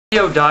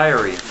Video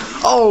diary.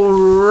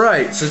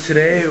 Alright, so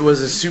today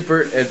was a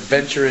super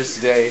adventurous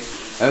day,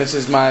 and this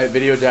is my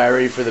video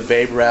diary for the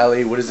Babe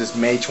Rally. What is this,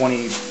 May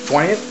 20th?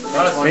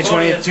 May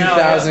 20th,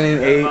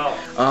 2008.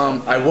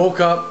 I woke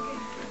up,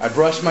 I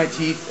brushed my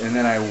teeth, and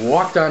then I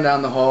walked on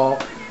down the hall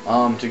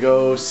to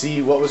go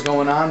see what was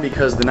going on,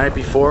 because the night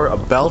before a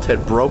belt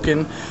had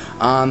broken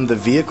on the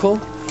vehicle,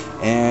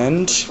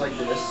 and... like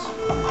this.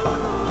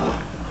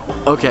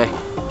 Okay.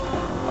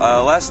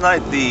 Last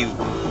night the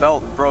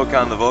belt broke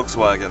on the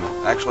Volkswagen.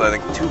 Actually, I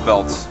think two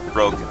belts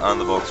broke on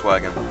the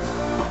Volkswagen.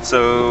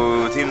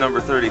 So team number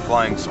 30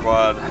 flying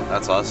squad,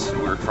 that's us.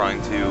 We're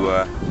trying to,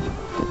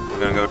 we're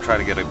gonna go try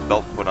to get a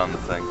belt put on the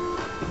thing.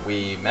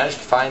 We managed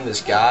to find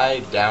this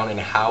guy down in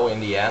Howe,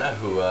 Indiana,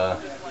 who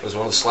was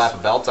willing to slap a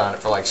belt on it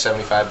for like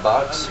 75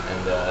 bucks,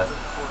 and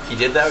he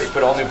did that. We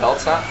put all new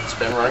belts on. It's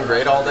been running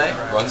great all day.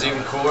 Runs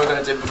even cooler than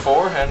it did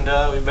before, and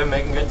we've been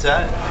making good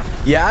time.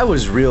 Yeah, I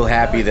was real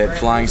happy that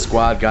Flying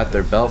Squad got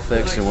their belt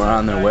fixed and were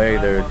on their way.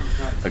 They're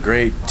a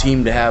great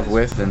team to have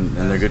with, and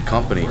they're good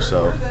company.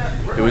 So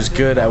it was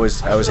good. I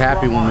was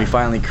happy when we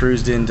finally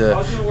cruised into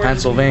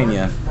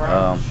Pennsylvania.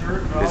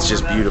 It's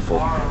just beautiful.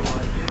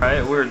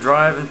 Right, we're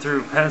driving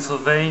through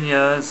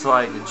Pennsylvania. It's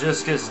like it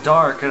just gets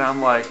dark, and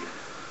I'm like,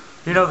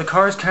 you know, the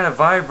car's kind of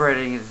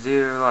vibrating. And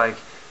you're like,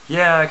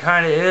 yeah, it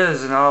kind of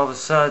is. And all of a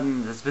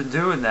sudden, it's been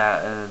doing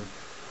that, and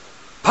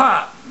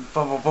pop!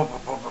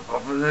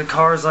 The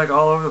car's like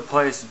all over the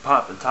place, and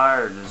pop the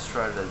tire and just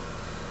shredded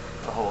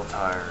the whole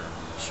tire in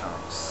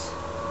chunks.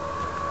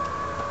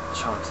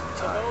 Chunks of the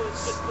tire.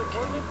 Let's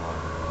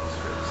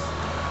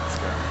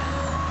go.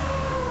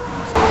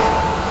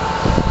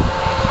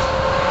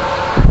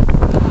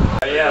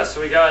 Yeah, so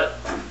we got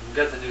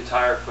the new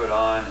tire put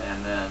on,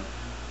 and then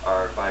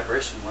our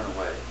vibration went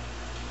away.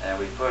 And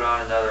we put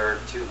on another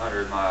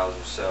 200 miles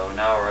or so.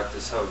 Now we're at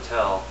this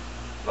hotel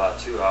about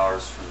 2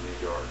 hours from New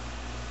York.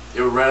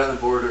 You were right on the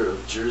border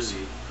of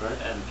Jersey, right?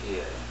 And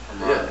PA.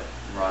 From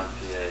Ron,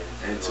 PA.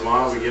 And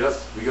tomorrow we get up,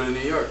 we go to New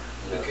York.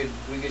 Yeah.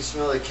 We could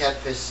smell the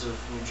cat piss of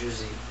New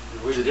Jersey.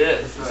 We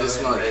did. Does this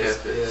smell like cat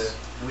piss?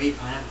 Yeah. We ate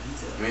pineapple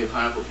pizza. We made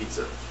pineapple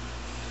pizza.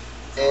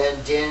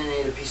 And Dannon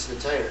ate a piece of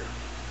the tire.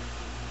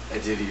 I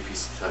did eat a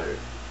piece of tire.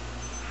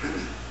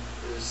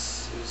 It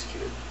was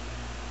good.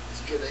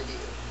 It's a good idea.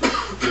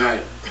 Good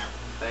night.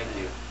 Thank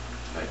you.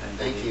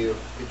 Thank you.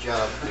 Good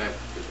job. Good night.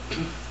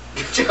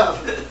 Good job.